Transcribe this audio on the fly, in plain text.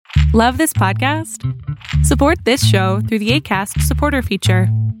Love this podcast? Support this show through the Acast supporter feature.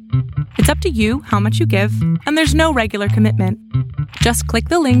 It's up to you how much you give, and there's no regular commitment. Just click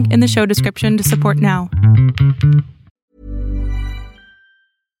the link in the show description to support now.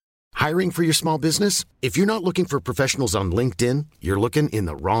 Hiring for your small business? If you're not looking for professionals on LinkedIn, you're looking in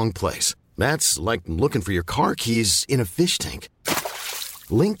the wrong place. That's like looking for your car keys in a fish tank.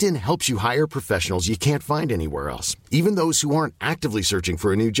 LinkedIn helps you hire professionals you can't find anywhere else, even those who aren't actively searching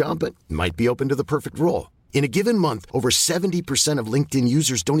for a new job but might be open to the perfect role. In a given month, over 70% of LinkedIn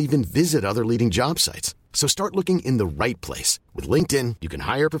users don't even visit other leading job sites. So start looking in the right place. With LinkedIn, you can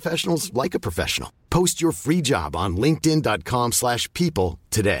hire professionals like a professional. Post your free job on linkedin.com/people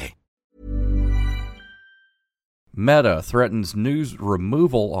today. Meta threatens news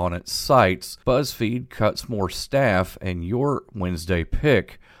removal on its sites. BuzzFeed cuts more staff, and your Wednesday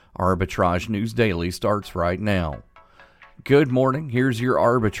pick, Arbitrage News Daily, starts right now. Good morning. Here's your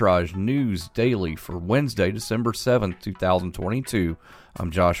Arbitrage News Daily for Wednesday, December 7th, 2022. I'm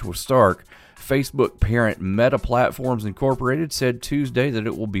Joshua Stark. Facebook parent Meta Platforms Incorporated said Tuesday that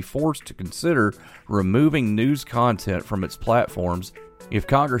it will be forced to consider removing news content from its platforms if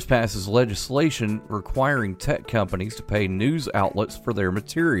Congress passes legislation requiring tech companies to pay news outlets for their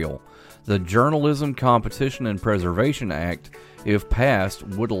material. The Journalism Competition and Preservation Act, if passed,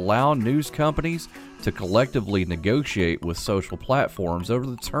 would allow news companies to collectively negotiate with social platforms over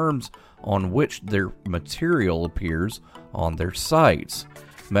the terms on which their material appears on their sites.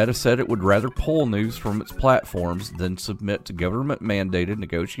 Meta said it would rather pull news from its platforms than submit to government-mandated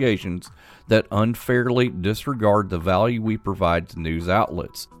negotiations that unfairly disregard the value we provide to news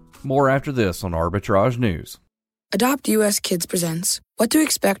outlets. More after this on Arbitrage News. Adopt US Kids presents What to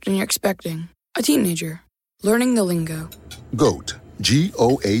Expect When You're Expecting a Teenager. Learning the lingo. GOAT,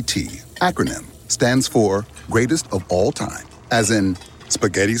 G-O-A-T, acronym, stands for Greatest of All Time. As in,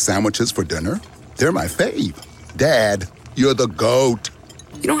 spaghetti sandwiches for dinner? They're my fave. Dad, you're the GOAT.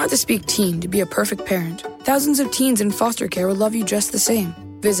 You don't have to speak teen to be a perfect parent. Thousands of teens in foster care will love you just the same.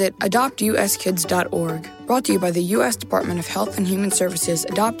 Visit adoptuskids.org. Brought to you by the U.S. Department of Health and Human Services,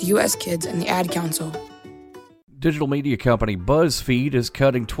 Adopt U.S. Kids, and the Ad Council. Digital media company BuzzFeed is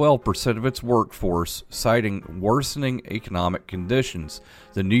cutting 12% of its workforce, citing worsening economic conditions.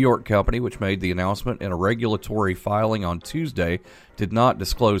 The New York company, which made the announcement in a regulatory filing on Tuesday, did not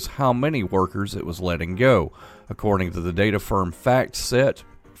disclose how many workers it was letting go. According to the data firm FactSet,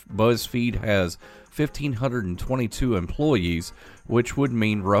 BuzzFeed has 1,522 employees, which would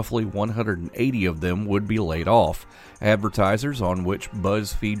mean roughly 180 of them would be laid off. Advertisers on which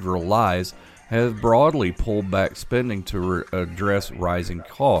BuzzFeed relies have broadly pulled back spending to address rising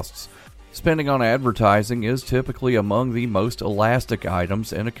costs. Spending on advertising is typically among the most elastic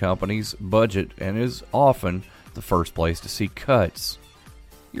items in a company's budget and is often the first place to see cuts.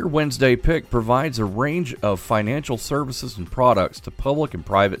 Your Wednesday pick provides a range of financial services and products to public and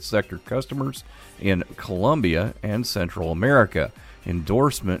private sector customers in Colombia and Central America.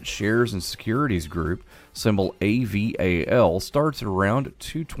 Endorsement Shares and Securities Group, symbol AVAL, starts at around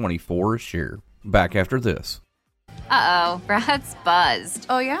 $224 a share. Back after this. Uh-oh, Brad's buzzed.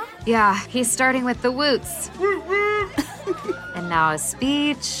 Oh, yeah? Yeah, he's starting with the woots. And now a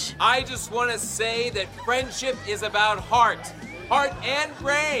speech. I just want to say that friendship is about heart and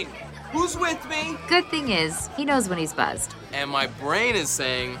brain. Who's with me? Good thing is, he knows when he's buzzed. And my brain is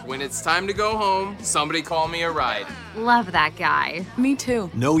saying, when it's time to go home, somebody call me a ride. Love that guy. Me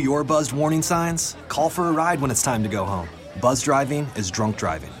too. Know your buzzed warning signs? Call for a ride when it's time to go home. Buzz driving is drunk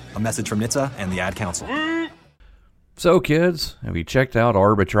driving. A message from NHTSA and the Ad Council. So kids, have you checked out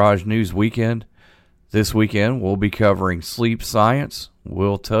Arbitrage News Weekend? This weekend we'll be covering sleep science,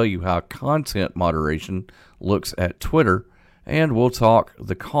 we'll tell you how content moderation looks at Twitter, and we'll talk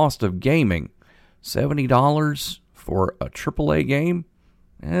the cost of gaming. $70 for a AAA game?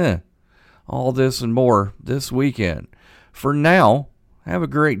 All this and more this weekend. For now, have a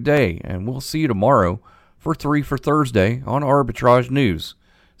great day, and we'll see you tomorrow for 3 for Thursday on Arbitrage News.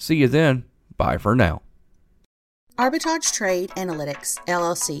 See you then. Bye for now. Arbitrage Trade Analytics,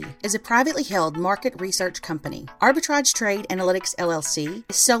 LLC, is a privately held market research company. Arbitrage Trade Analytics, LLC,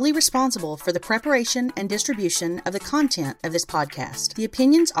 is solely responsible for the preparation and distribution of the content of this podcast. The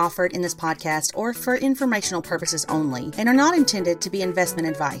opinions offered in this podcast are for informational purposes only and are not intended to be investment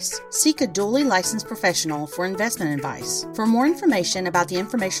advice. Seek a duly licensed professional for investment advice. For more information about the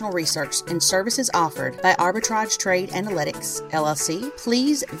informational research and services offered by Arbitrage Trade Analytics, LLC,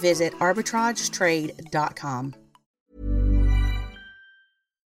 please visit arbitragetrade.com.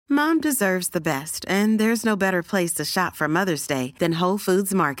 Mom deserves the best, and there's no better place to shop for Mother's Day than Whole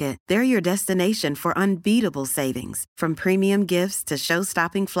Foods Market. They're your destination for unbeatable savings, from premium gifts to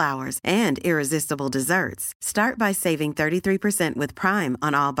show-stopping flowers and irresistible desserts. Start by saving 33% with Prime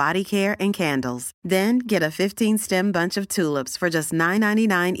on all body care and candles. Then get a 15-stem bunch of tulips for just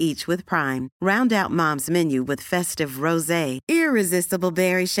 $9.99 each with Prime. Round out Mom's menu with festive rosé, irresistible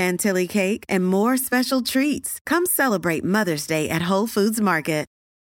berry chantilly cake, and more special treats. Come celebrate Mother's Day at Whole Foods Market.